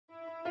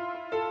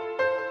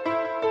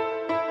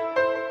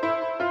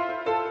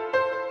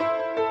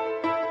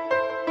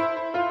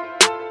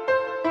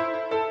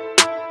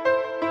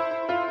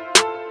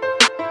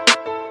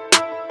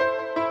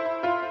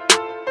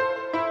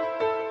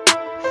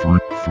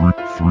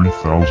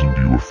3,000,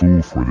 you a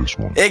fool for this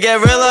one. It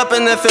get real up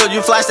in the field,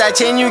 you flash that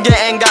chain, you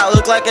getting got.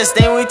 Look like a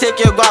stain, we take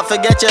your guap,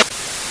 forget your.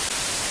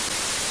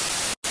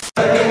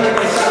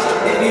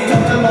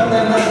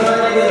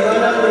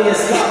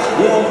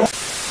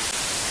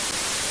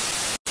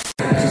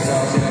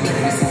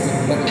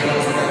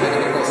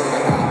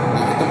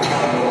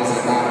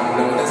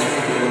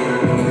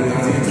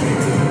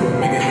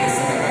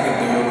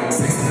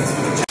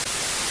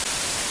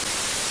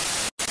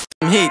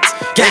 Heat,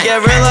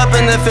 get real up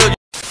in the field.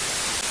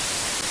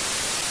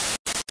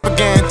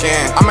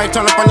 Again, I might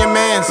turn up on your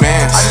mans.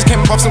 I just came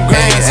up off some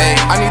grands.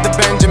 I need the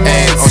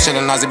Benjamins. Oh shit,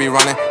 and Nassy be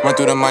running, run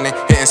through the money,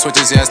 hitting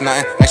switches, yeah, it's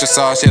nothing. Extra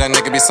sauce, shit, that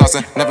nigga be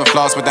saucing. Never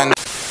floss with that.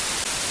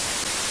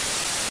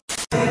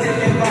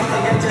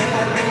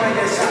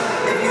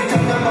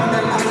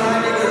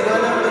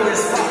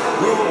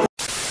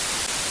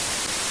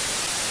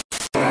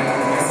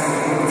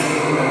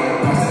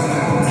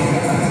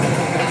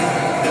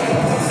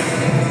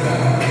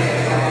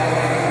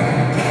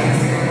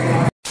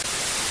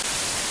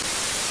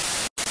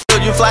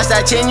 You flash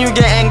that chain, you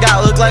getting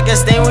got. Look like a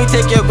stain, we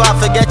take your guap,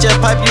 forget your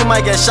pipe, you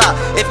might get shot.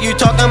 If you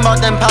talking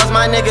about them pals,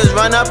 my niggas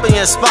run up in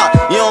your spot.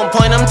 You don't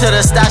point them to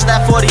the stash,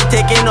 that 40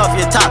 taking off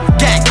your top.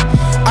 Gang!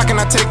 I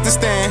cannot take the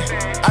stand,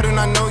 I do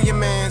not know your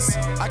mans.